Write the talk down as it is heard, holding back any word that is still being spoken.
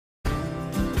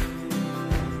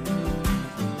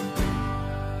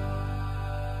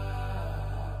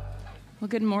Well,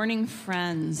 good morning,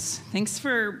 friends. Thanks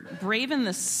for braving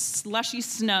the slushy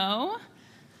snow.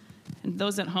 And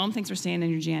those at home, thanks for staying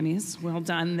in your jammies. Well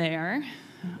done there.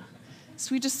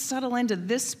 So we just settle into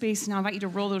this space now. I invite you to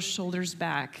roll those shoulders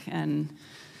back and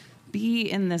be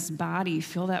in this body.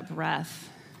 Feel that breath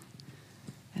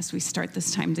as we start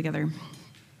this time together.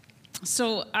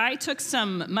 So I took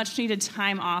some much-needed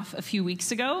time off a few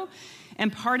weeks ago,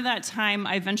 and part of that time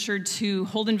I ventured to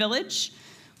Holden Village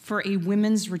for a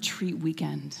women's retreat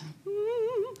weekend.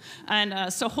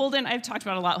 And so Holden, I've talked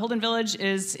about a lot. Holden Village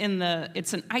is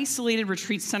it's an isolated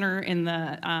retreat center in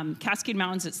the Cascade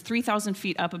Mountains. It's 3,000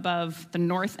 feet up above the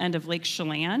north end of Lake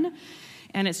Chelan.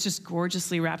 And it's just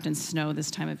gorgeously wrapped in snow this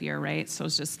time of year, right? So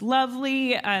it's just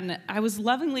lovely. And I was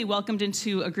lovingly welcomed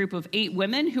into a group of 8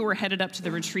 women who were headed up to the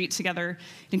retreat together.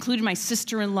 It included my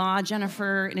sister-in-law,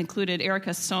 Jennifer. It included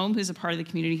Erica Sohm, who's a part of the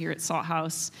community here at Salt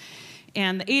House.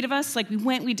 And the 8 of us, we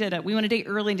went a day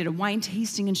early and did a wine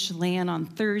tasting in Chelan on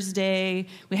Thursday.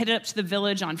 We headed up to the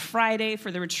village on Friday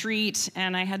for the retreat,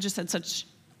 and I had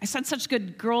such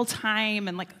good girl time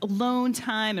and alone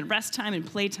time and rest time and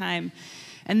playtime.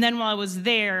 And then while I was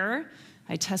there,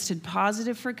 I tested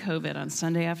positive for COVID on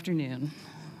Sunday afternoon.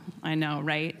 I know,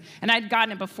 right? And I'd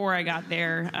gotten it before I got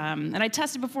there, and I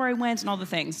tested before I went and all the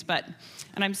things,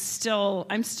 and I'm still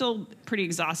pretty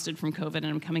exhausted from COVID, and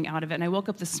I'm coming out of it. And I woke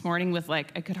up this morning with I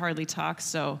could hardly talk,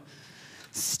 so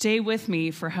stay with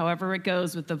me for however it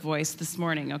goes with the voice this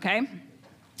morning, okay?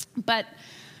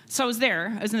 So I was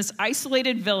there. I was in this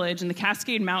isolated village in the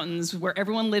Cascade Mountains where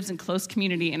everyone lives in close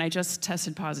community, and I just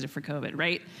tested positive for COVID,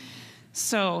 right?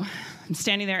 So I'm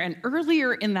standing there, and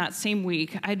earlier in that same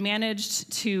week, I'd managed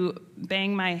to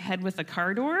bang my head with a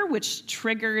car door, which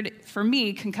triggered, for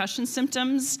me, concussion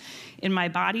symptoms in my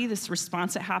body, this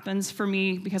response that happens for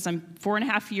me because I'm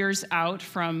 4.5 years out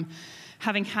from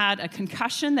having had a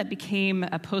concussion that became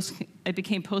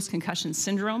post-concussion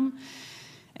syndrome.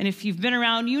 And if you've been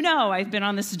around, you know I've been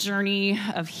on this journey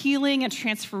of healing and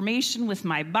transformation with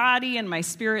my body and my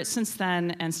spirit since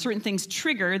then, and certain things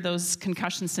triggered those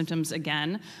concussion symptoms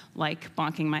again, like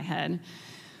bonking my head,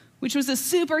 which was a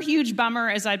super huge bummer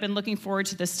as I'd been looking forward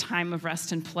to this time of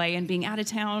rest and play and being out of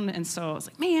town. And so I was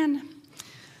like, man.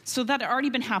 So that had already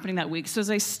been happening that week. So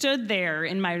as I stood there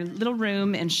in my little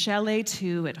room in Chalet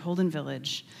 2 at Holden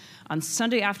Village on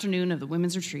Sunday afternoon of the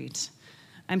women's retreat,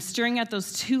 I'm staring at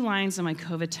those 2 lines on my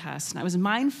COVID test, and I was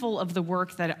mindful of the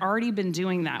work that I'd already been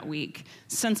doing that week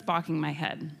since bonking my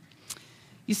head.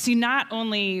 You see, not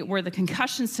only were the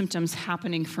concussion symptoms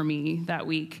happening for me that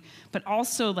week, but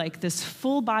also this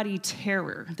full body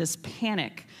terror, this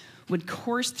panic would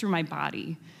course through my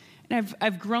body. And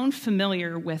I've grown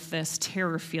familiar with this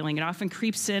terror feeling. It often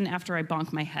creeps in after I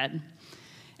bonk my head.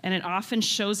 And it often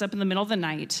shows up in the middle of the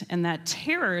night, and that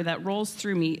terror that rolls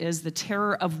through me is the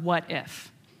terror of what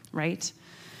if, right?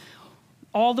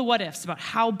 All the what ifs about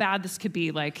how bad this could be.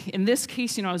 In this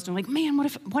case, I was doing man,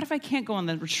 what if I can't go on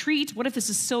the retreat? What if this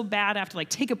is so bad I have to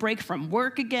take a break from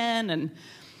work again? And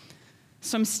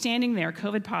so I'm standing there,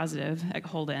 COVID positive at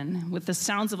Holden, with the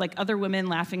sounds of other women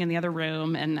laughing in the other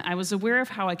room, and I was aware of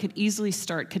how I could easily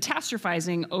start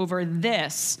catastrophizing over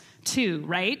this too,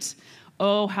 right?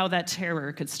 Oh, how that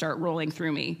terror could start rolling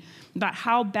through me about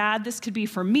how bad this could be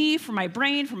for me, for my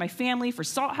brain, for my family, for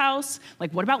Salt House.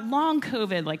 What about long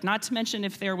COVID? Not to mention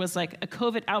if there was a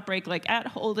COVID outbreak at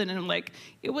Holden, and I'm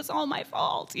it was all my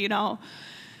fault,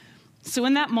 So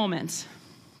in that moment,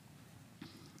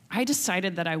 I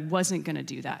decided that I wasn't going to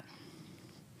do that.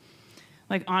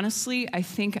 Honestly, I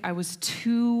think I was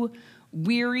too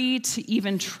weary to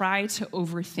even try to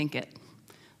overthink it.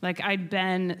 I'd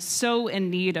been so in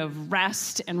need of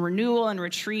rest and renewal and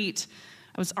retreat.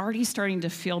 I was already starting to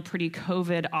feel pretty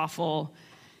COVID awful.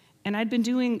 And I'd been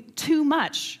doing too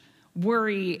much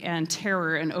worry and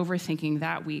terror and overthinking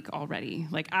that week already.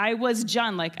 I was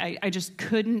done. I just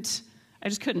couldn't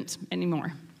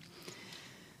anymore.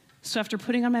 So after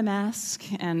putting on my mask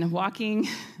and walking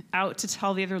out to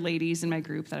tell the other ladies in my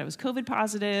group that I was COVID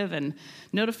positive and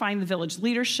notifying the village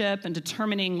leadership and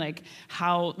determining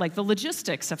how the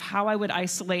logistics of how I would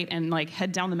isolate and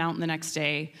head down the mountain the next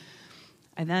day,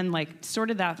 I then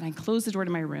sorted that and I closed the door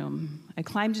to my room. I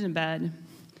climbed into bed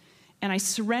and I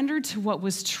surrendered to what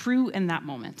was true in that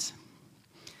moment.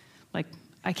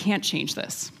 I can't change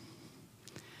this.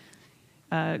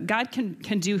 God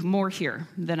can do more here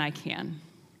than I can.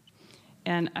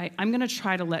 And I'm going to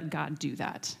try to let God do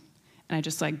that. And I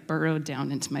just burrowed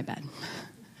down into my bed.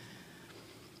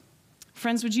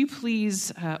 Friends, would you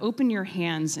please open your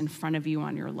hands in front of you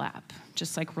on your lap,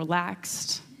 just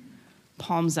relaxed,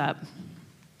 palms up.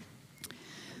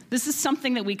 This is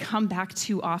something that we come back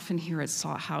to often here at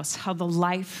Salt House, how the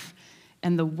life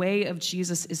and the way of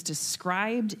Jesus is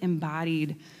described,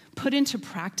 embodied, put into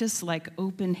practice like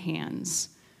open hands,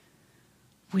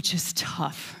 which is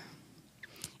tough.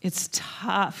 It's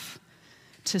tough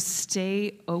to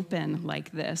stay open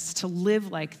like this, to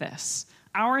live like this.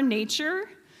 Our nature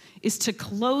is to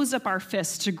close up our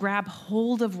fists, to grab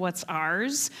hold of what's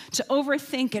ours, to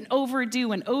overthink and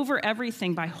overdo and over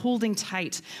everything by holding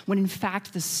tight, when in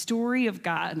fact the story of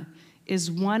God is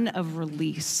one of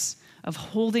release, of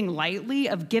holding lightly,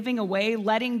 of giving away,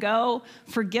 letting go,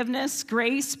 forgiveness,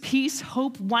 grace, peace,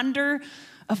 hope, wonder,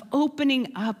 of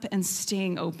opening up and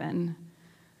staying open.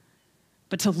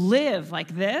 But to live like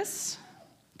this,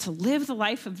 to live the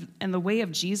life and the way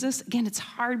of Jesus, again, it's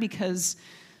hard because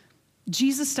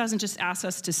Jesus doesn't just ask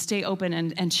us to stay open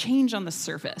and change on the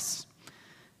surface,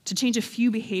 to change a few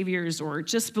behaviors or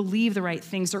just believe the right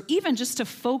things, or even just to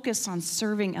focus on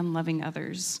serving and loving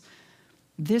others.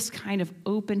 This kind of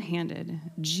open-handed,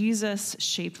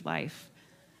 Jesus-shaped life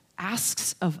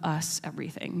asks of us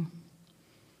everything,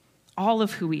 all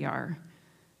of who we are,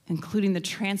 including the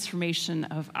transformation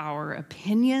of our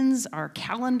opinions, our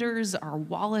calendars, our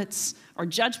wallets, our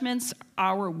judgments,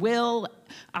 our will,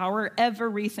 our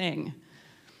everything.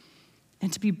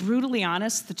 And to be brutally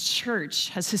honest, the church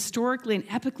has historically and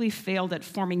epically failed at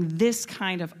forming this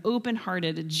kind of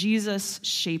open-hearted,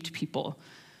 Jesus-shaped people.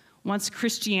 Once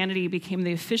Christianity became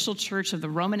the official church of the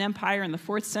Roman Empire in the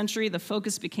 4th century, the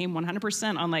focus became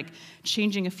 100% on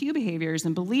changing a few behaviors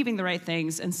and believing the right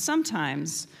things, and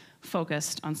sometimes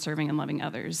focused on serving and loving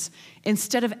others,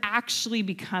 instead of actually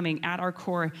becoming, at our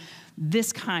core,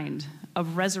 this kind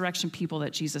of resurrection people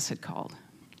that Jesus had called.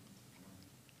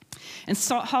 And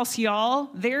Salt House,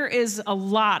 y'all, there is a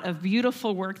lot of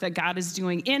beautiful work that God is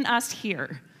doing in us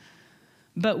here.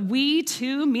 But we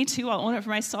too, me too, I'll own it for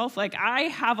myself, I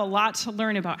have a lot to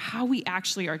learn about how we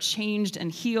actually are changed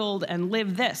and healed and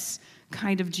live this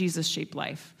kind of Jesus-shaped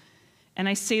life. And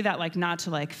I say that not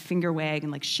to finger wag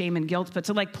and shame and guilt, but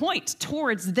to point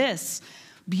towards this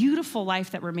beautiful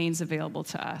life that remains available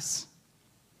to us,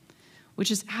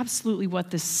 which is absolutely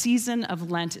what the season of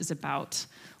Lent is about.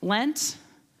 Lent,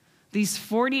 these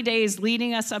 40 days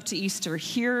leading us up to Easter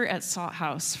here at Salt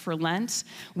House for Lent,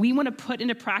 we want to put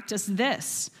into practice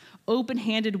this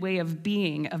open-handed way of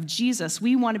being, of Jesus.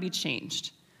 We want to be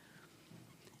changed.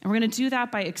 And we're going to do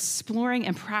that by exploring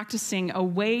and practicing a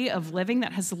way of living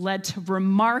that has led to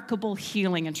remarkable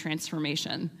healing and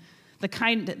transformation, the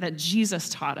kind that Jesus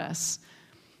taught us.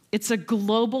 It's a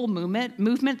global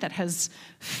movement that has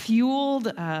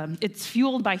it's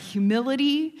fueled by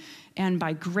humility and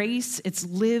by grace. It's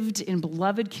lived in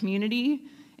beloved community,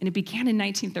 and it began in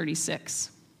 1936.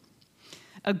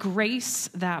 A grace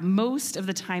that most of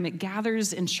the time it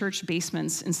gathers in church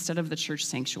basements instead of the church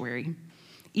sanctuary.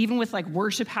 Even with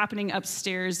worship happening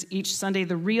upstairs each Sunday,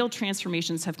 the real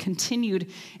transformations have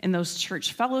continued in those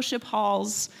church fellowship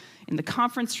halls, in the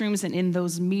conference rooms, and in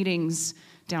those meetings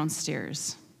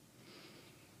downstairs.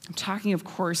 I'm talking, of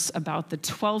course, about the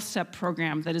 12-step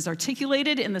program that is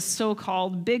articulated in the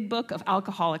so-called Big Book of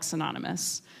Alcoholics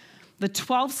Anonymous. The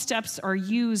 12 steps are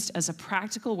used as a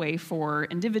practical way for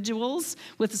individuals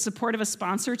with the support of a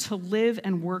sponsor to live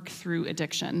and work through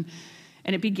addiction.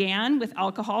 And it began with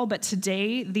alcohol, but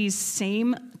today, these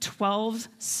same 12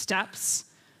 steps,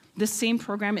 this same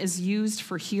program is used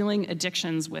for healing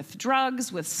addictions with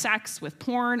drugs, with sex, with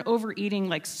porn,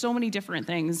 overeating, so many different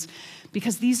things,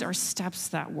 because these are steps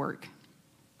that work.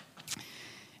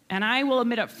 And I will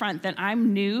admit up front that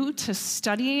I'm new to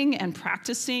studying and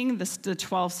practicing the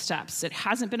 12 steps. It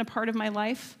hasn't been a part of my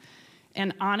life.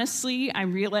 And honestly,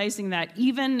 I'm realizing that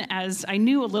even as I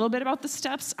knew a little bit about the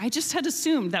steps, I just had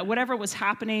assumed that whatever was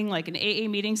happening, in AA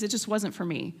meetings, it just wasn't for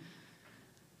me.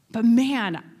 But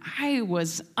man, I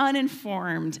was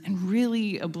uninformed and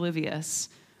really oblivious.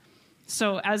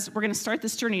 So as we're going to start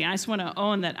this journey, I just want to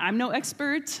own that I'm no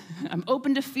expert. I'm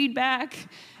open to feedback.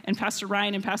 And Pastor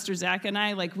Ryan and Pastor Zach and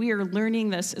I, we are learning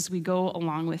this as we go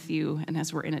along with you and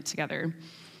as we're in it together.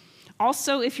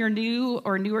 Also, if you're new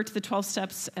or newer to the 12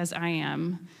 steps as I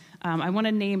am, I want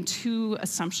to name 2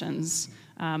 assumptions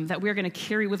that we're going to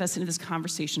carry with us into this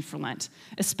conversation for Lent,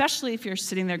 especially if you're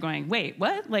sitting there going, wait,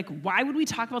 what? Why would we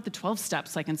talk about the 12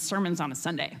 steps in sermons on a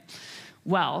Sunday?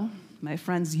 Well, my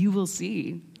friends, you will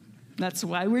see. That's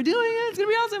why we're doing it. It's going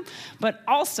to be awesome. But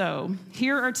also,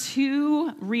 here are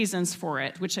 2 reasons for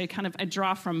it, which I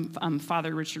draw from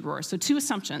Father Richard Rohr. So 2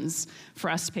 assumptions for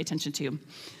us to pay attention to.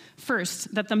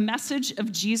 First, that the message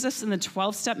of Jesus and the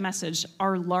 12-step message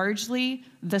are largely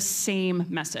the same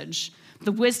message.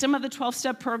 The wisdom of the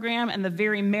 12-step program and the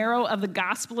very marrow of the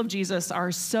gospel of Jesus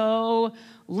are so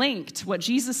linked. What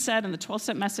Jesus said in the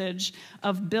 12-step message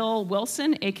of Bill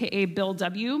Wilson, aka Bill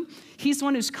W., he's the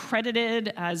one who's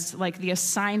credited as like the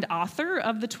assigned author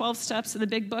of the 12 steps of the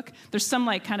big book. There's some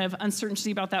like kind of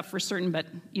uncertainty about that for certain, but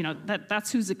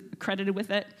that's who's credited with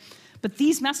it. But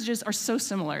these messages are so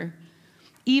similar,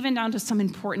 even down to some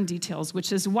important details,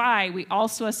 which is why we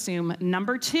also assume,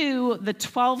 number 2, the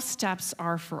 12 steps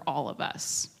are for all of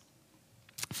us.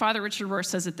 Father Richard Rohr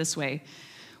says it this way: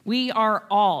 we are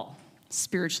all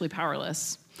spiritually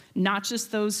powerless, not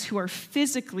just those who are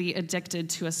physically addicted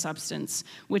to a substance,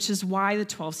 which is why the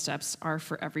 12 steps are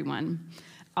for everyone.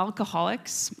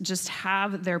 Alcoholics just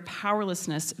have their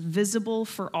powerlessness visible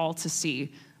for all to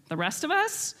see. The rest of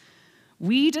us,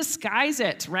 we disguise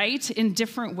it, right, in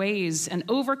different ways and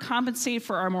overcompensate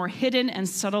for our more hidden and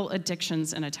subtle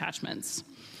addictions and attachments.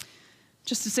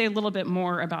 Just to say a little bit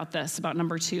more about this, about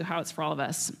number 2, how it's for all of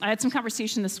us. I had some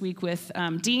conversation this week with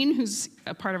Dean, who's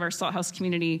a part of our Salt House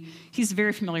community. He's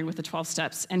very familiar with the 12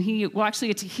 steps, and he will actually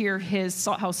get to hear his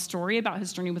Salt House story about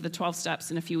his journey with the 12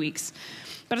 steps in a few weeks.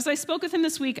 But as I spoke with him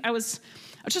this week, I was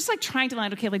just like trying to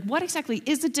land, okay, like what exactly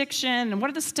is addiction, and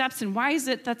what are the steps, and why is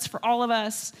it that's for all of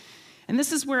us? And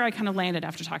this is where I kind of landed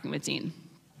after talking with Dean.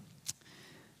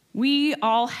 We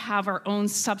all have our own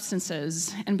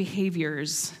substances and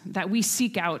behaviors that we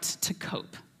seek out to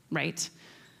cope, right?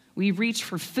 We reach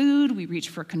for food, we reach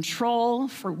for control,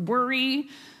 for worry,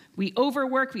 we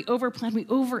overwork, we overplan, we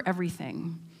over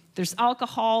everything. There's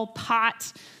alcohol,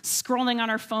 pot, scrolling on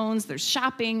our phones, there's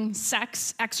shopping,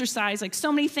 sex, exercise, like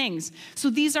so many things. So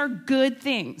these are good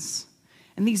things.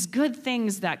 And these good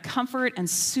things that comfort and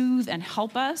soothe and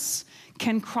help us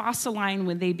can cross a line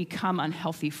when they become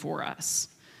unhealthy for us.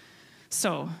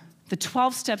 So the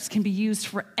 12 steps can be used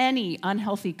for any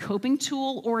unhealthy coping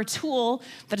tool or a tool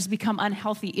that has become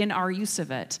unhealthy in our use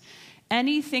of it.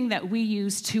 Anything that we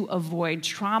use to avoid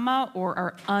trauma or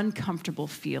our uncomfortable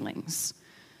feelings.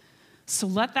 So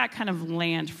let that kind of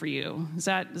land for you. Is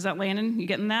that landing? You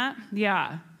getting that?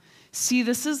 Yeah. See,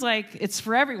 this is like, it's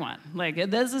for everyone. Like,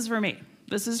 this is for me.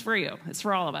 This is for you. It's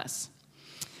for all of us.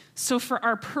 So for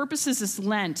our purposes this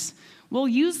Lent, we'll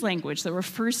use language that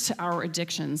refers to our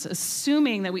addictions,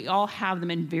 assuming that we all have them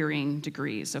in varying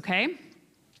degrees, okay?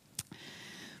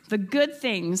 The good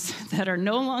things that are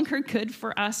no longer good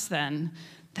for us then,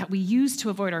 that we use to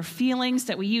avoid our feelings,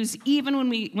 that we use even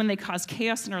when they cause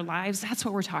chaos in our lives, that's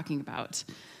what we're talking about.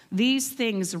 These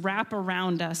things wrap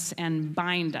around us and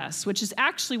bind us, which is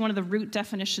actually one of the root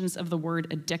definitions of the word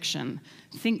addiction.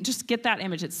 Just get that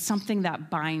image. It's something that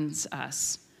binds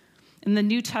us. In the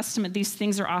New Testament, these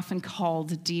things are often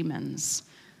called demons,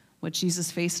 what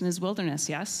Jesus faced in his wilderness,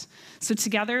 yes? So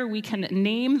together, we can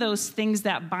name those things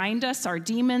that bind us, our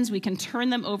demons. We can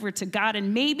turn them over to God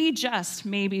and maybe, just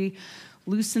maybe,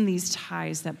 loosen these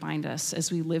ties that bind us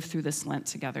as we live through this Lent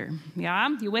together. Yeah?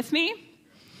 You with me?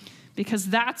 Because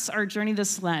that's our journey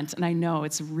this Lent, and I know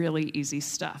it's really easy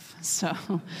stuff. So,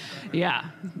 yeah.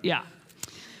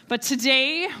 But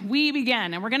today, we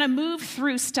begin, and we're going to move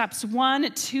through steps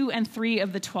 1, 2, and 3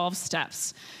 of the 12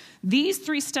 steps. These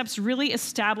 3 steps really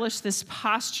establish this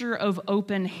posture of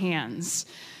open hands.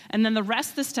 And then the rest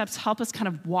of the steps help us kind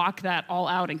of walk that all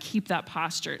out and keep that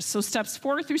posture. So steps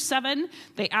 4 through 7,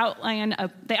 they outline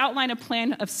a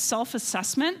plan of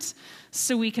self-assessment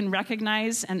so we can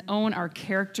recognize and own our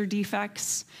character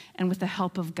defects and with the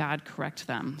help of God correct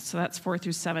them. So that's 4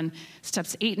 through 7.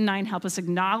 Steps 8 and 9 help us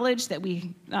acknowledge that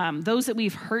those that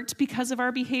we've hurt because of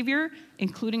our behavior,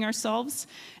 including ourselves,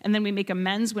 and then we make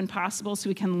amends when possible so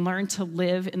we can learn to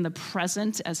live in the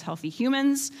present as healthy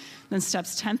humans. Then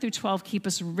steps 10 through 12 keep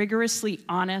us rigorously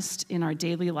honest in our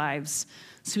daily lives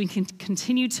so we can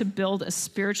continue to build a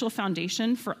spiritual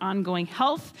foundation for ongoing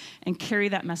health and carry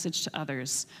that message to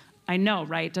others. I know,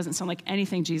 right? It doesn't sound like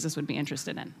anything Jesus would be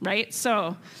interested in, right?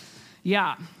 So,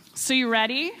 yeah. So you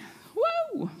ready?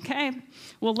 Woo! Okay.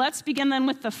 Well, let's begin then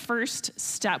with the first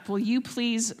step. Will you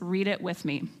please read it with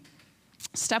me?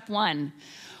 Step 1,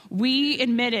 we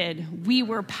admitted we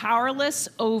were powerless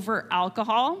over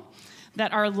alcohol,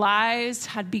 that our lives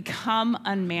had become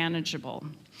unmanageable.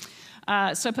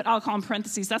 So I put alcohol in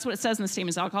parentheses. That's what it says in the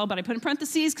statement is alcohol, but I put in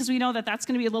parentheses because we know that that's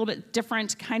going to be a little bit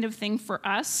different kind of thing for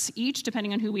us each,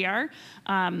 depending on who we are.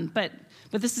 But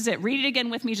this is it. Read it again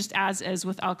with me, just as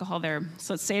with alcohol there.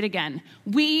 So let's say it again.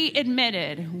 We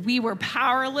admitted we were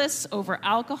powerless over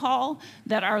alcohol,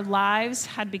 that our lives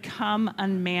had become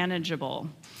unmanageable.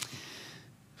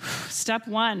 Step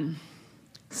 1.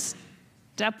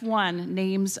 Step 1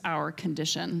 names our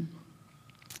condition.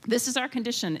 This is our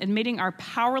condition, admitting our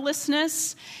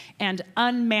powerlessness and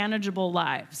unmanageable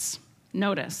lives.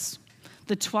 Notice,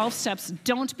 the 12 steps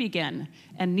don't begin,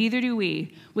 and neither do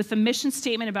we, with the mission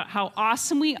statement about how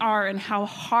awesome we are and how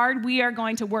hard we are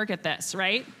going to work at this,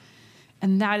 right?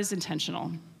 And that is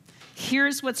intentional.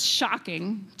 Here's what's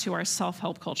shocking to our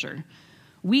self-help culture.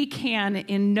 We can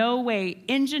in no way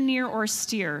engineer or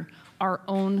steer our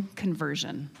own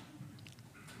conversion.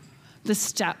 The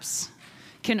steps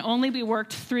can only be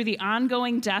worked through the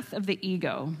ongoing death of the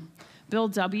ego. Bill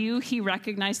W., he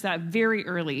recognized that very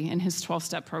early in his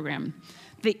 12-step program.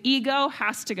 The ego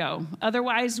has to go.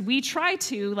 Otherwise, we try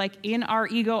to, like in our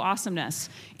ego awesomeness,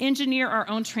 engineer our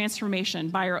own transformation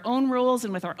by our own rules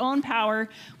and with our own power,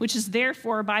 which is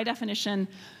therefore, by definition,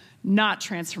 not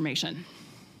transformation.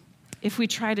 If we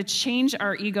try to change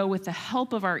our ego with the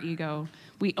help of our ego,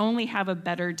 we only have a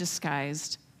better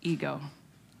disguised ego.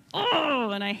 Oh,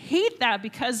 and I hate that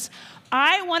because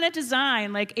I want to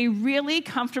design like a really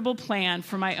comfortable plan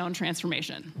for my own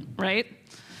transformation, right?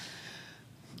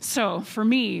 So for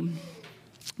me,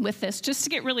 with this, just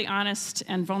to get really honest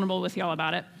and vulnerable with y'all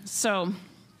about it. So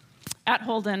at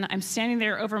Holden, I'm standing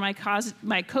there over my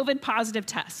COVID positive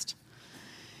test.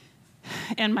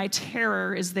 And my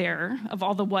terror is there of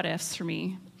all the what ifs for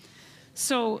me.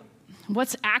 So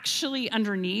what's actually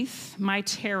underneath my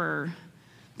terror,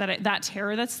 that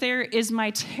terror that's there, is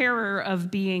my terror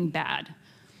of being bad.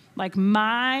 Like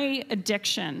my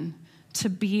addiction to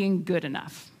being good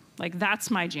enough. Like that's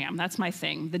my jam, that's my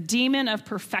thing. The demon of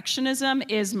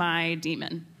perfectionism is my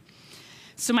demon.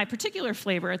 So my particular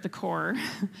flavor at the core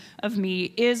of me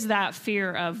is that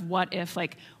fear of what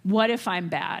if I'm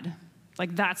bad?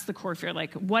 Like that's the core fear,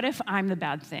 like what if I'm the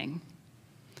bad thing?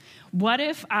 What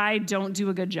if I don't do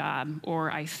a good job, or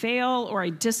I fail, or I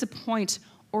disappoint,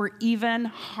 or even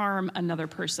harm another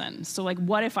person? So like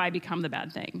what if I become the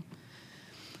bad thing?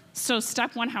 So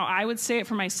step one, how I would say it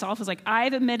for myself is like,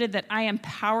 I've admitted that I am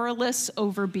powerless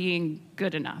over being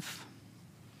good enough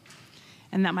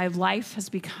and that my life has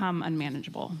become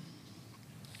unmanageable.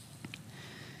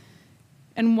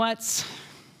 And what's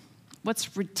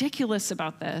ridiculous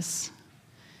about this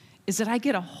is that I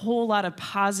get a whole lot of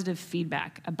positive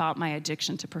feedback about my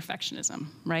addiction to perfectionism,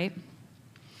 right?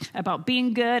 About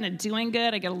being good and doing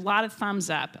good, I get a lot of thumbs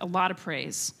up, a lot of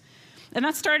praise. And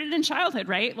that started in childhood,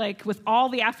 right? Like with all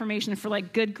the affirmation for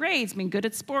like good grades, being good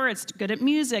at sports, good at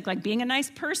music, like being a nice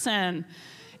person.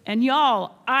 And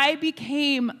y'all, I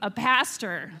became a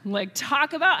pastor. Like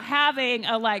talk about having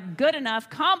a like good enough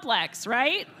complex,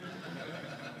 right?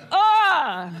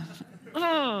 I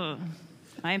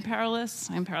am powerless,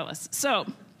 I'm powerless. So,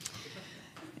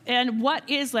 and what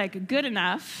is like good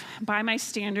enough by my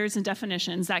standards and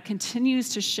definitions that continues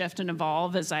to shift and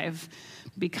evolve as I've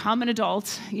become an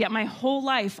adult, yet my whole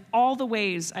life, all the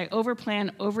ways I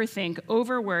overplan, overthink,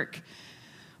 overwork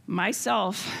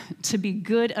myself to be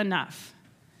good enough,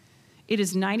 it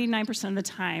is 99% of the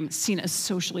time seen as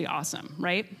socially awesome,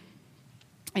 right?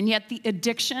 And yet the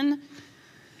addiction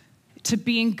to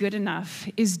being good enough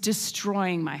is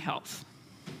destroying my health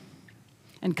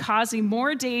and causing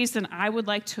more days than I would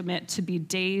like to admit to be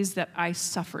days that I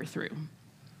suffer through.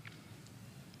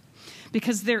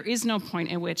 Because there is no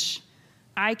point at which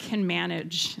I can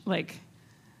manage, like,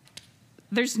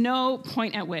 there's no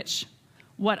point at which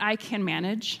what I can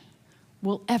manage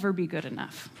will ever be good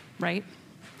enough, right?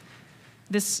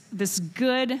 This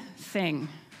good thing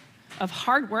of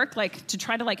hard work, like to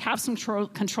try to like have some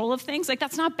control of things, like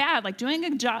that's not bad. Like doing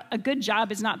a good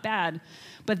job is not bad,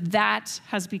 but that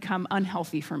has become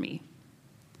unhealthy for me.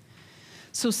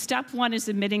 So step one is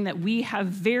admitting that we have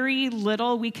very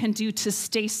little we can do to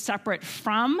stay separate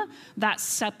from that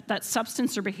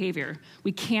substance or behavior.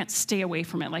 We can't stay away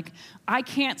from it. Like I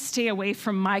can't stay away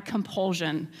from my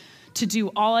compulsion to do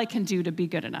all I can do to be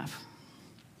good enough.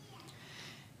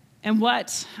 And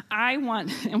what I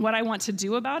want to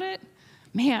do about it,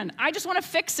 man, I just want to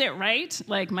fix it, right?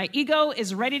 Like my ego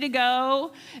is ready to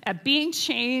go at being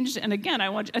changed. And again,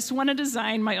 I just want to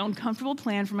design my own comfortable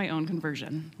plan for my own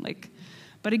conversion.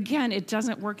 But again, it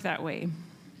doesn't work that way.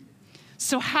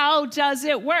 So how does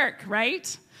it work,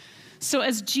 right? So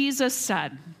as Jesus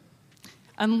said,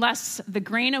 unless the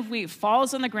grain of wheat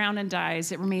falls on the ground and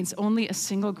dies, it remains only a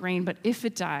single grain. But if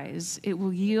it dies, it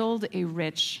will yield a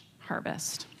rich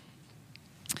harvest.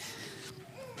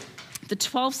 The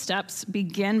 12 steps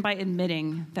begin by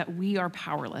admitting that we are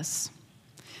powerless.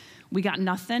 We got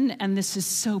nothing, and this is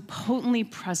so potently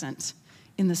present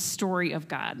in the story of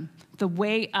God. The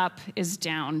way up is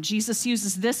down. Jesus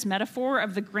uses this metaphor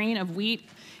of the grain of wheat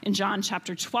in John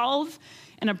chapter 12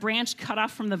 and a branch cut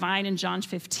off from the vine in John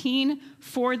 15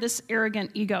 for this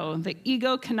arrogant ego. The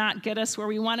ego cannot get us where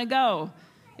we want to go.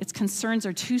 Its concerns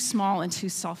are too small and too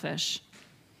selfish.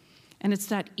 And it's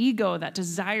that ego, that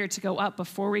desire to go up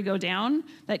before we go down,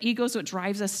 that ego is what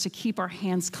drives us to keep our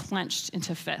hands clenched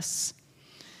into fists.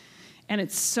 And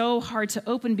it's so hard to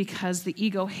open because the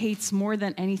ego hates more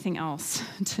than anything else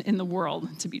in the world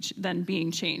than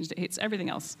being changed. It hates everything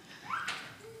else.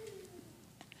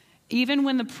 Even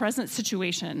when the present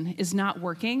situation is not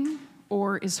working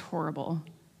or is horrible,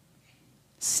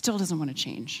 still doesn't want to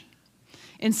change.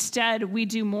 Instead, we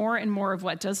do more and more of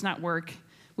what does not work,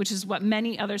 which is what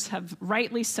many others have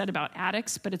rightly said about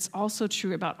addicts, but it's also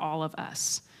true about all of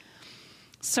us.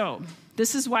 So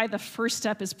this is why the first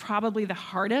step is probably the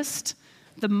hardest,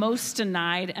 the most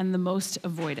denied, and the most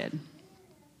avoided.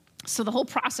 So the whole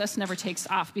process never takes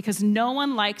off because no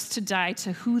one likes to die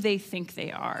to who they think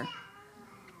they are.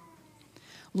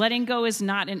 Letting go is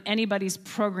not in anybody's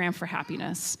program for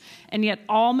happiness, and yet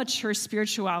all mature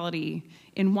spirituality,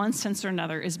 in one sense or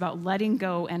another, is about letting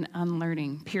go and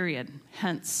unlearning, period.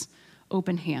 Hence,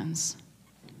 open hands.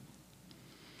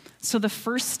 So the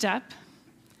first step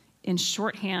in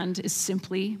shorthand is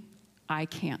simply, I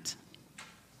can't.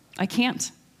 I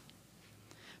can't.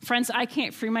 Friends, I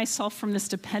can't free myself from this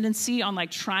dependency on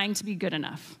trying to be good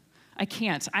enough. I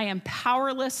can't. I am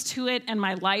powerless to it, and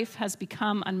my life has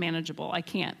become unmanageable. I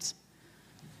can't.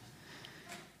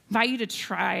 I invite you to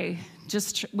try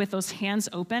just with those hands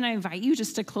open. I invite you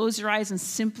just to close your eyes and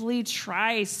simply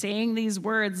try saying these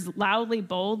words loudly,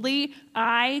 boldly.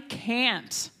 I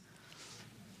can't.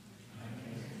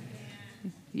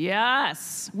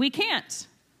 Yes, we can't.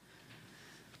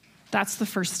 That's the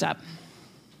first step.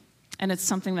 And it's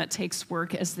something that takes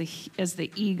work as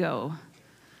the ego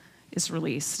is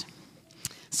released.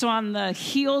 So on the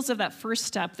heels of that first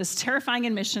step, this terrifying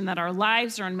admission that our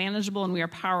lives are unmanageable and we are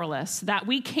powerless, that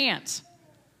we can't,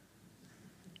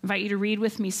 I invite you to read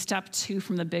with me step 2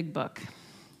 from the big book.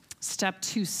 Step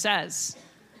 2 says,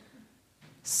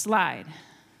 slide.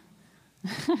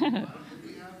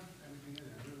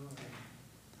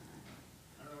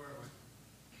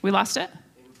 We lost it?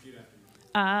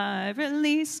 I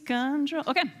release control.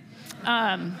 Okay.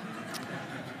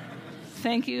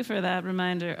 Thank you for that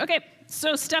reminder. Okay,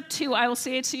 so step 2, I will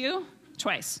say it to you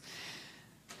twice.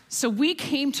 So we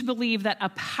came to believe that a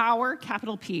power,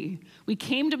 capital P, we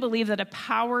came to believe that a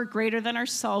power greater than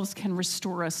ourselves can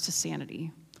restore us to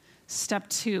sanity. Step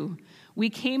 2, we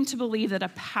came to believe that a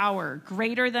power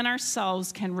greater than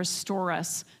ourselves can restore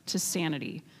us to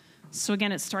sanity. So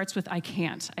again, it starts with I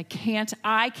can't.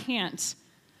 I can't.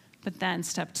 But then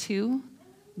step 2,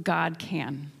 God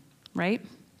can, right?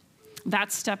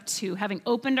 That's step 2. Having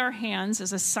opened our hands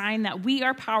is a sign that we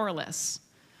are powerless.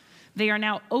 They are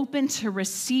now open to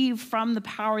receive from the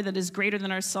power that is greater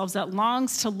than ourselves, that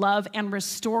longs to love and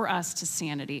restore us to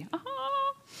sanity.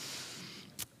 Oh,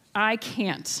 I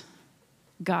can't.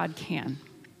 God can.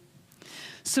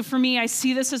 So for me, I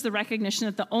see this as the recognition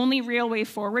that the only real way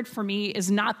forward for me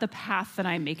is not the path that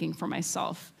I'm making for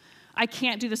myself. I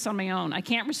can't do this on my own. I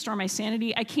can't restore my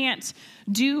sanity. I can't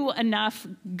do enough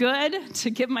good to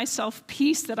give myself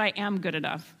peace that I am good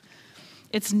enough.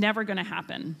 It's never going to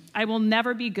happen. I will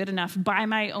never be good enough by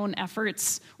my own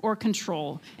efforts or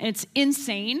control. And it's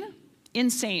insane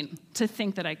to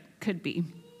think that I could be.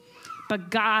 But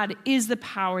God is the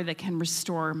power that can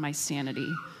restore my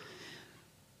sanity.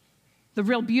 The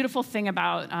real beautiful thing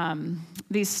about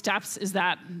these steps is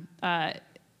that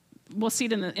we'll see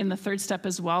it in the third step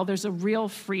as well. There's a real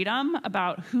freedom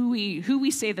about who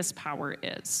we say this power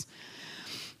is.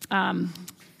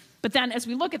 But then as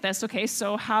we look at this, okay,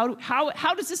 so how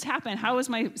does this happen? How is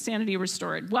my sanity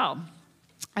restored? Well,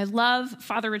 I love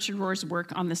Father Richard Rohr's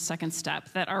work on this second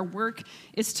step, that our work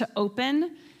is to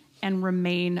open and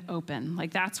remain open.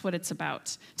 That's what it's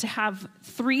about. To have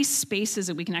 3 spaces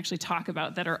that we can actually talk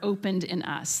about that are opened in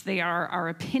us. They are our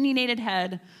opinionated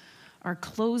head, our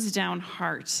closed down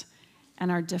heart,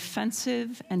 and our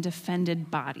defensive and defended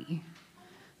body.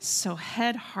 So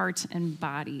head, heart, and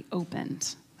body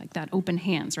opened, like that, open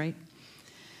hands, right?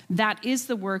 That is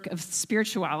the work of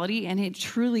spirituality, and it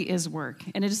truly is work.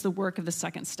 And it is the work of the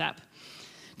second step,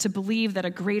 to believe that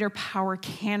a greater power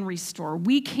can restore.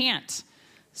 We can't,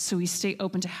 so we stay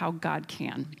open to how God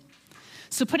can.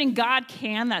 So putting God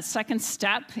can, that second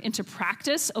step, into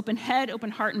practice, open head,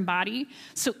 open heart, and body.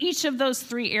 So each of those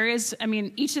 3 areas,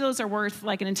 each of those are worth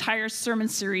an entire sermon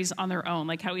series on their own,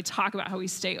 how we talk about how we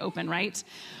stay open, right?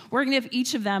 We're going to give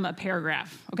each of them a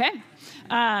paragraph, okay?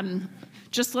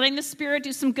 Just letting the Spirit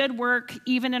do some good work,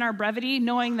 even in our brevity,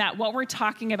 knowing that what we're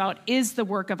talking about is the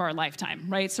work of our lifetime,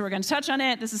 right? So we're going to touch on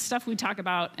it. This is stuff we talk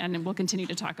about, and we'll continue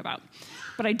to talk about.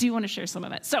 But I do want to share some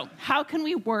of it. So how can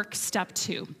we work step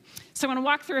 2? So I'm going to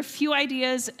walk through a few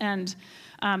ideas and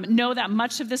Know that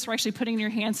much of this we're actually putting in your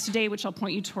hands today, which I'll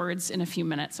point you towards in a few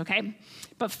minutes, okay?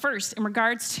 But first, in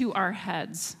regards to our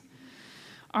heads,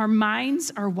 our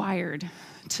minds are wired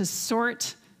to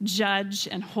sort, judge,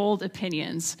 and hold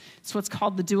opinions. It's what's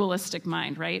called the dualistic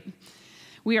mind, right?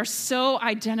 We are so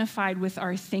identified with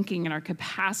our thinking and our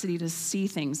capacity to see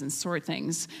things and sort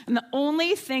things. And the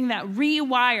only thing that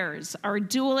rewires our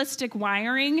dualistic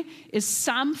wiring is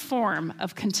some form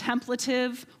of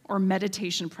contemplative or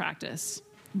meditation practice.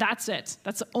 That's it.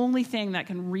 That's the only thing that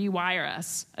can rewire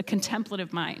us, a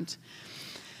contemplative mind.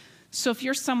 So if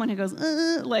you're someone who goes,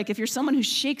 like if you're someone who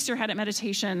shakes your head at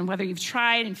meditation, whether you've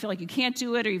tried and feel like you can't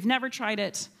do it or you've never tried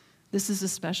it, this is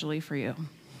especially for you.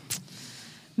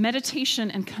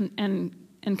 Meditation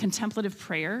and contemplative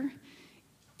prayer,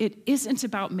 it isn't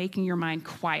about making your mind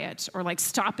quiet or like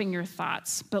stopping your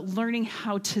thoughts, but learning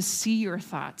how to see your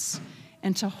thoughts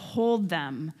and to hold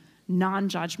them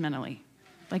non-judgmentally.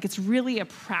 Like it's really a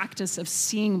practice of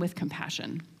seeing with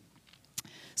compassion.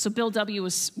 So Bill W.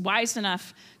 was wise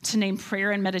enough to name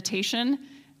prayer and meditation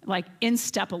like in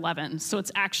step 11. So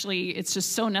it's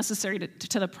just so necessary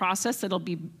to the process that it'll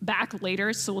be back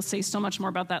later. So we'll say so much more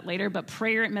about that later. But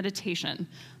prayer and meditation,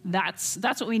 that's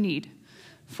what we need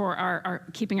for our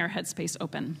keeping our headspace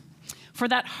open. For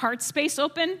that heart space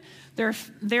open,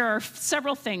 there are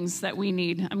several things that we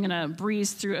need. I'm going to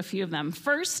breeze through a few of them.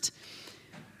 First,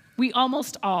 we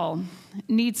almost all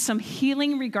need some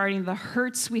healing regarding the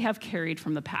hurts we have carried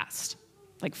from the past.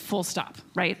 Like full stop,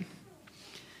 right?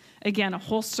 Again, a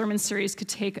whole sermon series could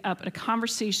take up a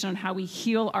conversation on how we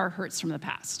heal our hurts from the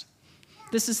past.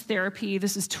 This is therapy.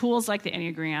 This is tools like the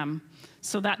Enneagram.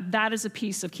 So that is a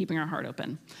piece of keeping our heart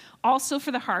open. Also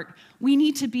for the heart, we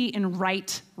need to be in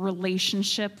right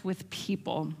relationship with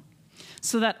people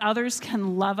so that others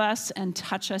can love us and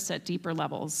touch us at deeper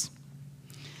levels.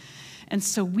 And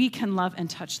so we can love and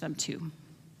touch them too.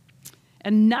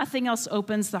 And nothing else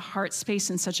opens the heart space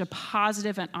in such a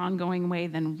positive and ongoing way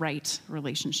than right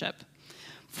relationship.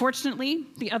 Fortunately,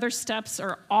 the other steps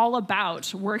are all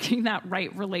about working that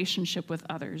right relationship with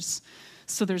others.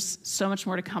 So there's so much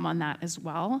more to come on that as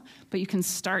well, but you can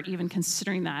start even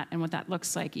considering that and what that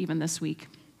looks like even this week.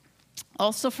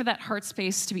 Also for that heart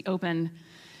space to be open,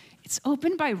 it's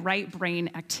opened by right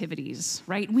brain activities,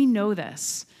 right? We know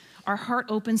this. Our heart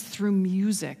opens through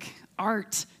music,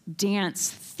 art,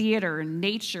 dance, theater,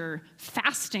 nature,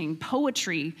 fasting,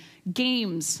 poetry,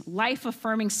 games,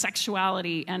 life-affirming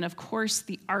sexuality, and of course,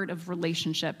 the art of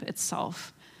relationship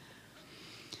itself.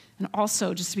 And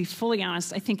also, just to be fully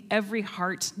honest, I think every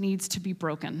heart needs to be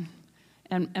broken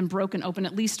and broken open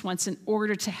at least once in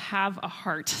order to have a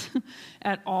heart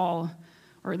at all,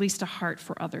 or at least a heart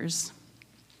for others.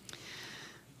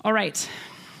 All right,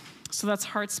 so that's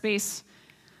heart space.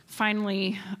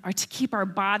 Finally, to keep our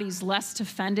bodies less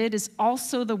offended is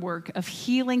also the work of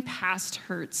healing past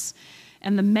hurts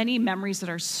and the many memories that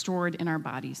are stored in our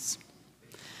bodies.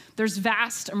 There's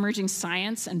vast emerging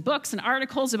science and books and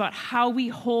articles about how we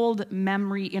hold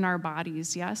memory in our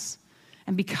bodies, yes?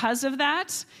 And because of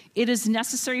that, it is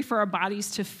necessary for our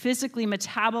bodies to physically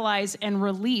metabolize and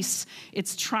release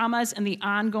its traumas and the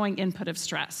ongoing input of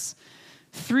stress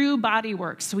through body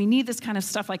work. So we need this kind of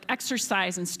stuff like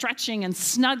exercise and stretching and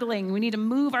snuggling. We need to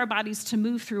move our bodies to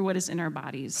move through what is in our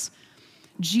bodies.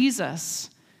 Jesus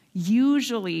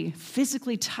usually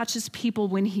physically touches people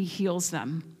when he heals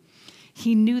them.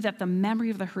 He knew that the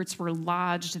memory of the hurts were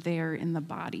lodged there in the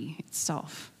body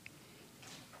itself.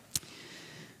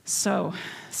 So,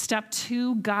 step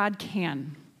 2, God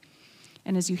can.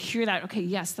 And as you hear that, okay,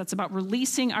 yes, that's about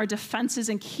releasing our defenses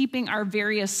and keeping our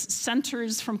various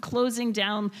centers from closing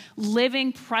down,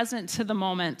 living present to the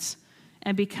moment,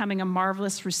 and becoming a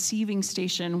marvelous receiving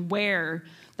station where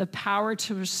the power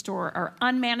to restore our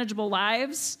unmanageable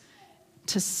lives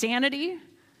to sanity,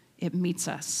 it meets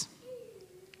us.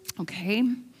 Okay?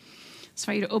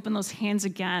 So I want you to open those hands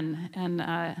again.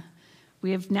 And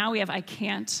we have I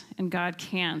can't and God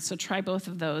can. So try both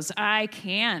of those. I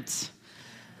can't.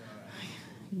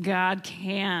 God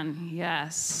can,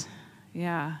 yes.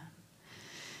 Yeah.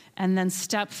 And then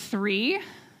step 3,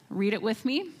 read it with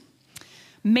me.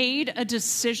 Made a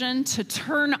decision to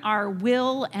turn our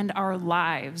will and our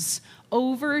lives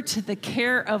over to the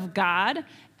care of God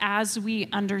as we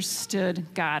understood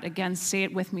God. Again, say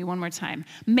it with me one more time.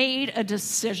 Made a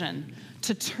decision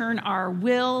to turn our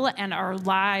will and our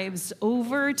lives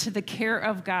over to the care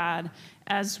of God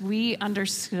as we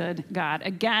understood God.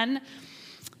 Again,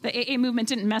 the AA movement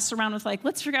didn't mess around with like,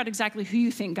 let's figure out exactly who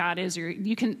you think God is. Or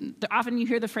often you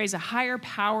hear the phrase a higher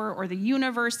power or the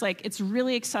universe. Like it's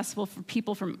really accessible for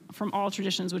people from all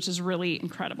traditions, which is really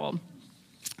incredible.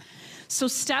 So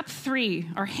step 3,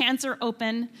 our hands are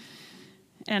open,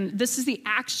 and this is the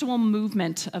actual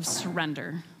movement of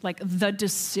surrender, like the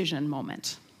decision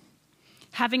moment.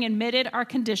 Having admitted our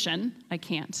condition, I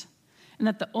can't, and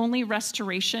that the only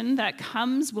restoration that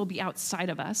comes will be outside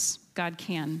of us, God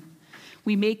can.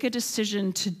 We make a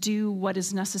decision to do what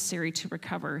is necessary to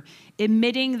recover,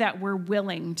 admitting that we're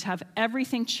willing to have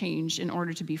everything change in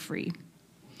order to be free.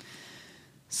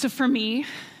 So for me,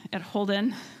 at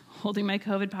Holden, holding my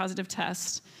COVID positive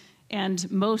test, and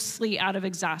mostly out of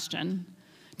exhaustion,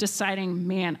 deciding,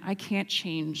 man, I can't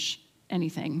change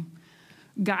anything.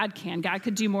 God can. God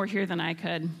could do more here than I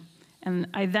could. And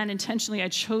I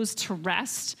chose to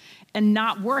rest and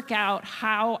not work out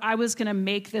how I was going to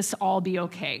make this all be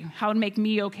okay, how to make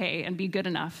me okay and be good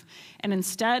enough. And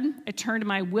instead, I turned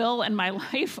my will and my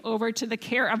life over to the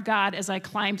care of God as I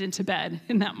climbed into bed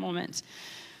in that moment.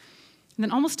 And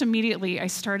then almost immediately, I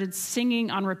started singing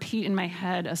on repeat in my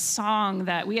head a song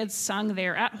that we had sung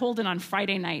there at Holden on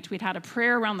Friday night. We'd had a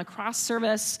prayer around the cross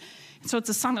service. So it's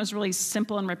a song that was really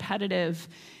simple and repetitive.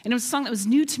 And it was a song that was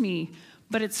new to me.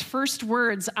 But its first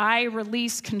words, I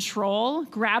release control,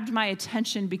 grabbed my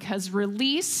attention because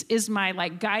release is my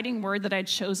guiding word that I'd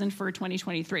chosen for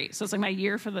 2023. So it's like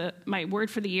my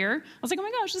word for the year. I was like, oh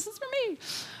my gosh, this is for me.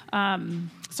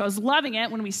 So I was loving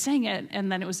it when we sang it, and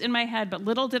then it was in my head, but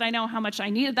little did I know how much I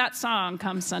needed that song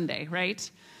come Sunday, right?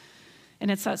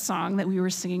 And it's that song that we were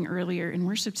singing earlier in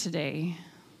worship today,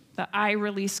 that I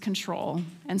release control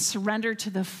and surrender to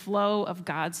the flow of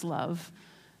God's love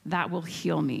that will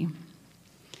heal me.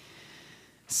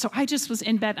 So I just was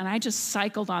in bed, and I just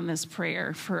cycled on this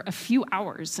prayer for a few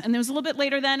hours. And it was a little bit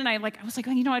later then, and I was like,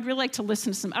 I'd really like to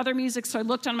listen to some other music. So I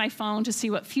looked on my phone to see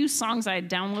what few songs I had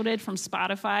downloaded from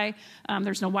Spotify.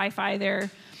 There's no Wi-Fi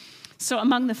there. So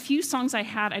among the few songs I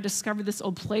had, I discovered this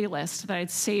old playlist that I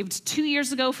had saved 2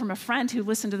 years ago from a friend who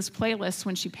listened to this playlist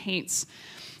when she paints.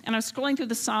 And I was scrolling through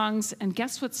the songs, and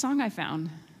guess what song I found?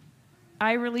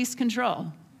 I Release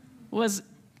Control was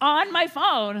on my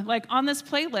phone, on this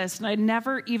playlist, and I'd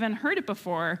never even heard it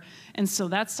before. And so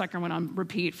that sucker went on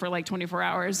repeat for 24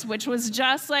 hours, which was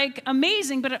just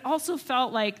amazing, but it also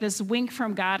felt like this wink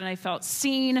from God, and I felt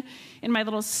seen in my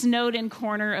little snowed-in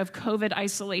corner of COVID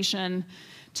isolation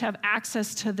to have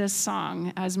access to this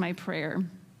song as my prayer.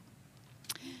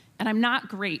 And I'm not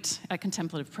great at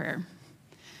contemplative prayer,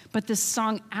 but this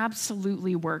song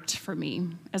absolutely worked for me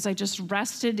as I just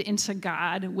rested into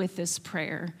God with this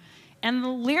prayer. And the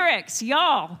lyrics,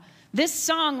 y'all, this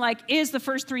song is the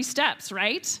first 3 steps,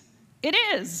 right? It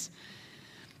is.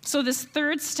 So this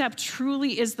third step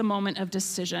truly is the moment of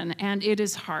decision, and it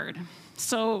is hard.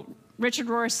 So Richard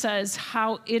Rohr says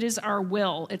how it is our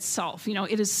will itself.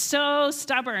 It is so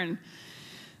stubborn.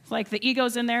 The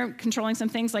ego's in there controlling some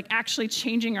things, actually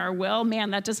changing our will. Man,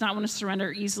 that does not want to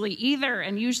surrender easily either,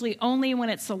 and usually only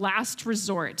when it's the last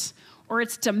resort or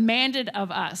it's demanded of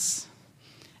us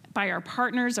by our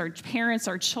partners, our parents,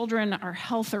 our children, our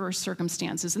health, or our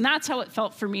circumstances. And that's how it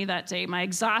felt for me that day. My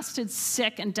exhausted,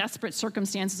 sick, and desperate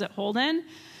circumstances at Holden,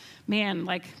 man,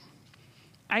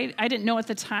 I didn't know at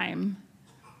the time,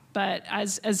 but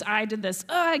as I did this,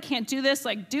 I can't do this,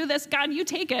 do this, God, you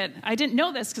take it. I didn't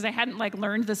know this because I hadn't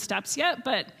learned the steps yet,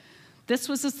 but this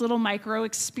was this little micro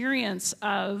experience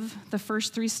of the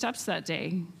first 3 steps that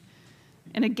day.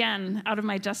 And again, out of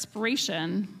my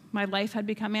desperation, my life had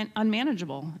become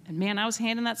unmanageable. And man, I was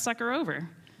handing that sucker over.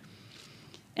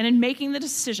 And in making the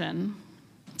decision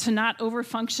to not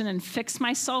overfunction and fix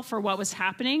myself for what was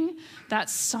happening, that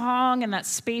song and that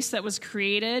space that was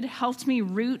created helped me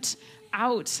root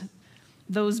out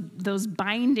those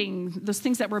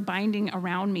things that were binding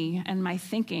around me and my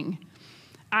thinking.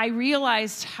 I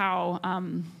realized how,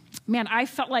 I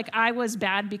felt like I was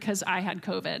bad because I had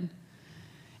COVID.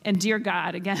 And dear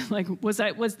God, again, was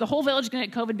the whole village going to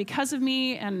get COVID because of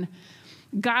me? And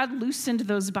God loosened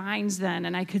those binds then,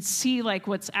 and I could see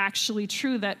what's actually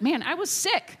true, that, man, I was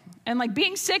sick. And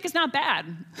being sick is not bad.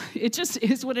 It just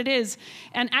is what it is.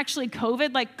 And actually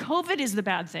COVID is the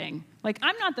bad thing.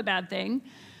 I'm not the bad thing.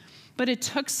 But it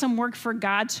took some work for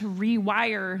God to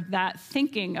rewire that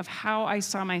thinking of how I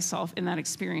saw myself in that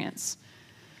experience.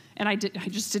 And I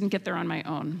just didn't get there on my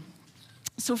own.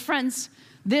 So friends,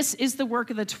 this is the work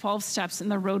of the 12 steps in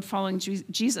the road following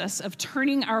Jesus, of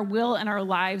turning our will and our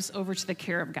lives over to the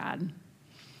care of God.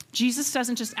 Jesus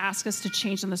doesn't just ask us to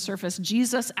change on the surface.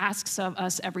 Jesus asks of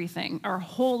us everything, our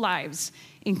whole lives,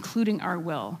 including our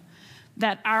will,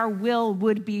 that our will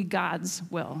would be God's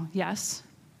will, yes?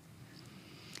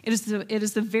 It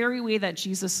is the very way that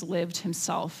Jesus lived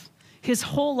himself. His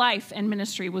whole life and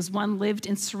ministry was one lived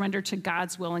in surrender to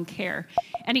God's will and care.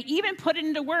 And he even put it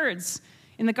into words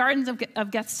In the Garden of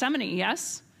Gethsemane,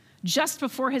 yes? Just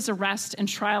before his arrest and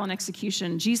trial and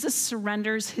execution, Jesus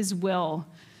surrenders his will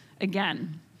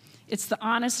again. It's the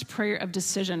honest prayer of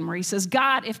decision where he says,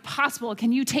 God, if possible,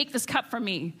 can you take this cup from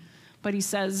me? But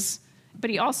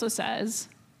he also says,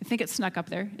 I think it snuck up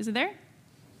there. Is it there?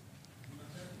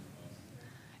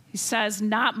 He says,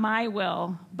 not my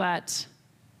will, but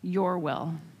your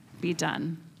will be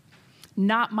done.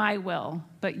 Not my will,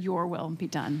 but your will be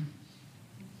done.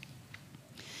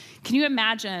 Can you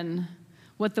imagine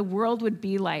what the world would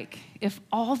be like if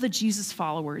all the Jesus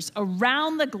followers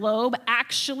around the globe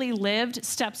actually lived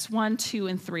steps 1, 2,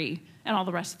 and 3, and all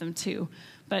the rest of them too,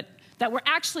 but that we're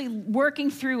actually working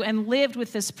through and lived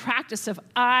with this practice of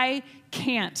I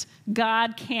can't,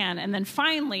 God can. And then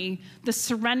finally, the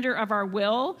surrender of our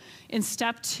will in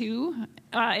step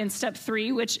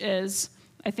 3, which is,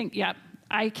 I think,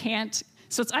 I can't.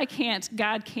 So it's I can't,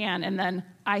 God can, and then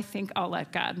I think I'll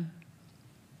let God.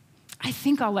 I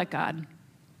think I'll let God.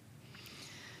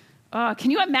 Can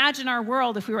you imagine our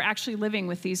world if we were actually living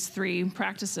with these 3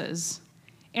 practices?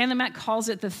 Anna Met calls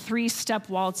it the 3-step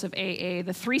waltz of AA,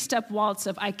 the 3-step waltz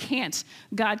of I can't,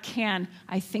 God can,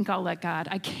 I think I'll let God.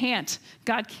 I can't,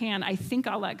 God can, I think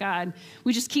I'll let God.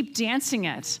 We just keep dancing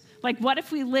it. Like, what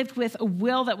if we lived with a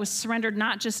will that was surrendered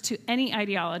not just to any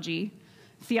ideology,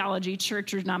 theology,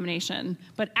 church, or denomination,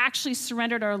 but actually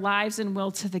surrendered our lives and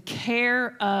will to the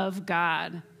care of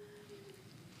God?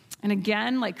 And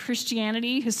again, like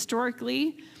Christianity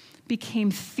historically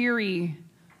became theory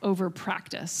over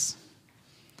practice.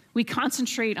 We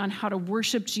concentrate on how to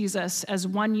worship Jesus as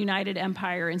one united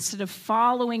empire instead of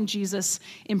following Jesus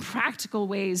in practical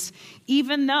ways,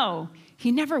 even though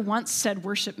he never once said,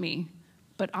 worship me,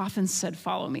 but often said,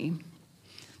 follow me.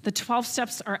 The 12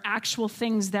 steps are actual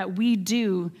things that we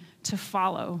do to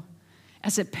follow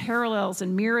as it parallels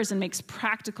and mirrors and makes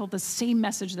practical the same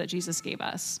message that Jesus gave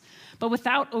us, but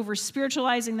without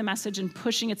over-spiritualizing the message and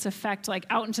pushing its effect like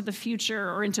out into the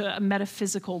future or into a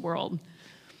metaphysical world.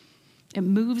 It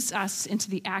moves us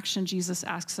into the action Jesus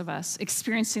asks of us,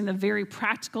 experiencing the very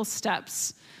practical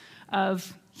steps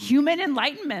of human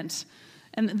enlightenment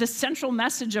and the central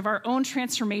message of our own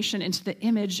transformation into the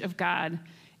image of God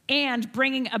and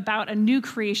bringing about a new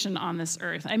creation on this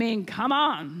earth. I mean, come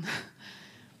on.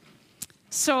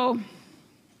 So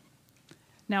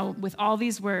now with all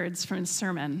these words from the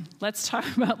sermon, let's talk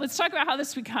about how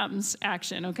this becomes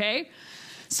action, okay?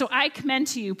 So I commend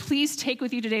to you, please take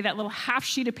with you today that little half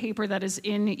sheet of paper that is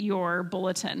in your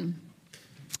bulletin.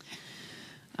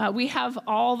 We have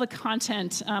all the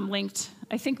content linked.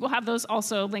 I think we'll have those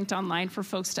also linked online for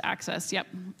folks to access,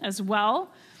 as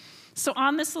well. So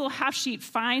on this little half sheet,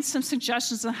 find some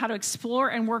suggestions on how to explore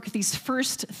and work these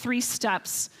first 3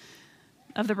 steps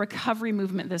of the recovery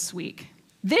movement this week.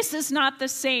 This is not the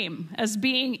same as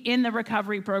being in the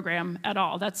recovery program at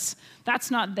all. That's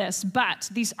not this, but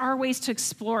these are ways to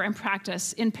explore and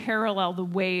practice in parallel the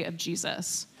way of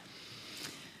Jesus.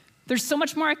 There's so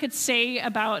much more I could say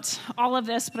about all of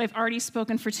this, but I've already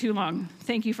spoken for too long.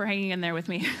 Thank you for hanging in there with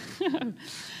me.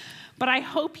 But I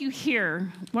hope you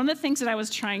hear one of the things that I was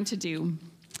trying to do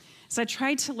is I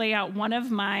tried to lay out one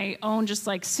of my own just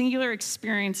like singular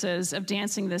experiences of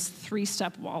dancing this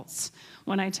 3-step waltz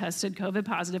when I tested COVID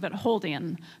positive at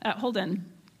Holden.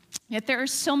 Yet there are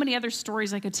so many other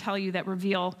stories I could tell you that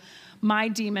reveal my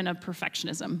demon of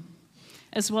perfectionism,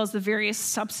 as well as the various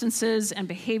substances and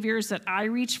behaviors that I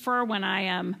reach for when I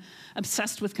am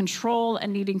obsessed with control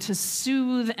and needing to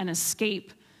soothe and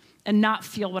escape and not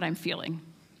feel what I'm feeling.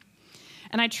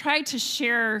 And I tried to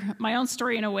share my own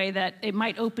story in a way that it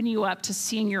might open you up to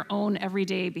seeing your own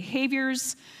everyday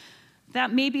behaviors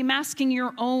that may be masking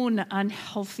your own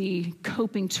unhealthy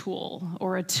coping tool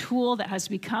or a tool that has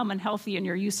become unhealthy in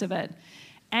your use of it.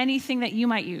 Anything that you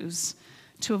might use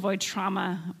to avoid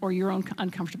trauma or your own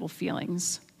uncomfortable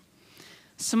feelings.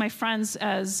 So my friends,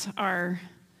 as our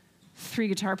 3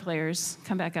 guitar players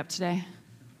come back up today,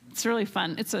 it's really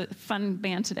fun. It's a fun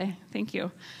band today. Thank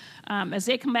you. As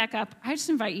they come back up, I just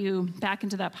invite you back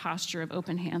into that posture of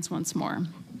open hands once more.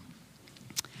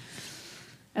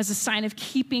 As a sign of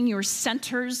keeping your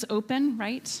centers open,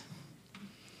 right?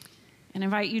 And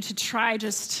invite you to try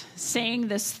just saying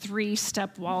this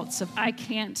 3-step waltz of I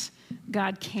can't,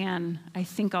 God can, I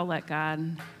think I'll let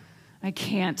God. I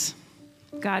can't,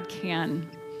 God can,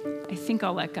 I think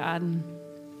I'll let God.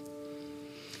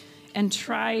 And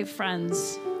try,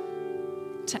 friends,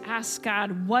 to ask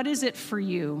God, what is it for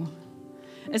you?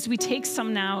 As we take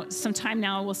some time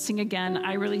now, we'll sing again,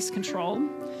 I Release Control.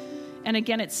 And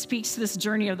again, it speaks to this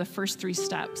journey of the first 3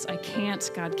 steps. I can't,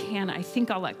 God can, I think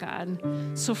I'll let God.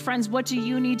 So friends, what do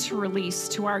you need to release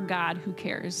to our God who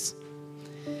cares?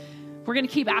 We're going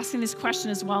to keep asking this question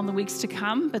as well in the weeks to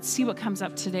come, but see what comes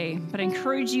up today. But I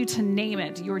encourage you to name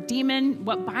it, your demon,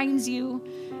 what binds you,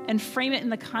 and frame it in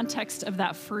the context of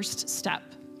that first step.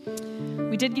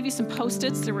 We did give you some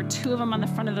Post-its. There were 2 of them on the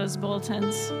front of those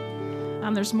bulletins.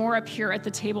 There's more up here at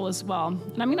the table as well.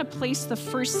 And I'm going to place the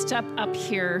first step up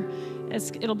here.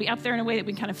 It'll be up there in a way that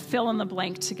we can kind of fill in the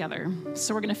blank together.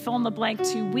 So we're going to fill in the blank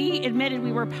to, we admitted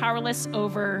we were powerless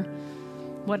over,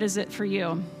 what is it for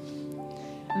you?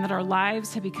 And that our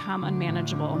lives have become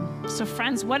unmanageable. So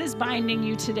friends, what is binding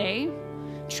you today?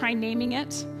 Try naming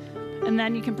it. And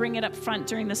then you can bring it up front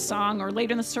during the song or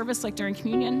later in the service, like during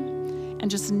communion, and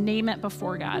just name it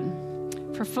before God.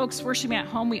 For folks worshiping at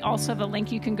home, we also have a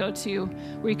link you can go to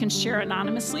where you can share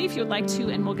anonymously if you would like to,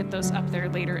 and we'll get those up there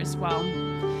later as well.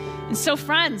 And so,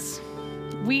 friends,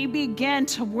 we begin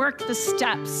to work the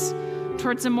steps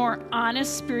towards a more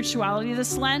honest spirituality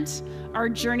this Lent, our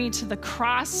journey to the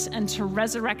cross and to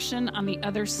resurrection on the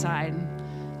other side.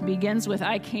 It begins with,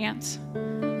 I can't,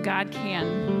 God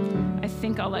can. I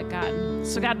think I'll let God.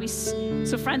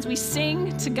 So friends, we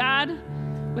sing to God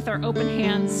with our open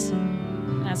hands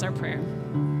and as our prayer.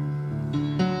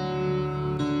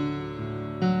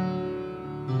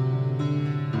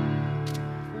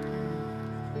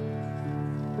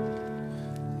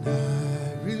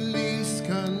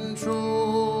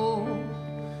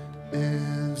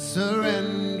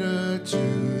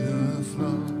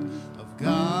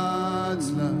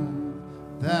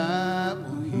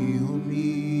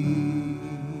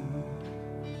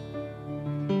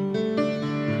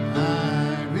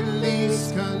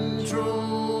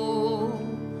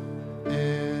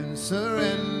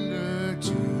 Surrender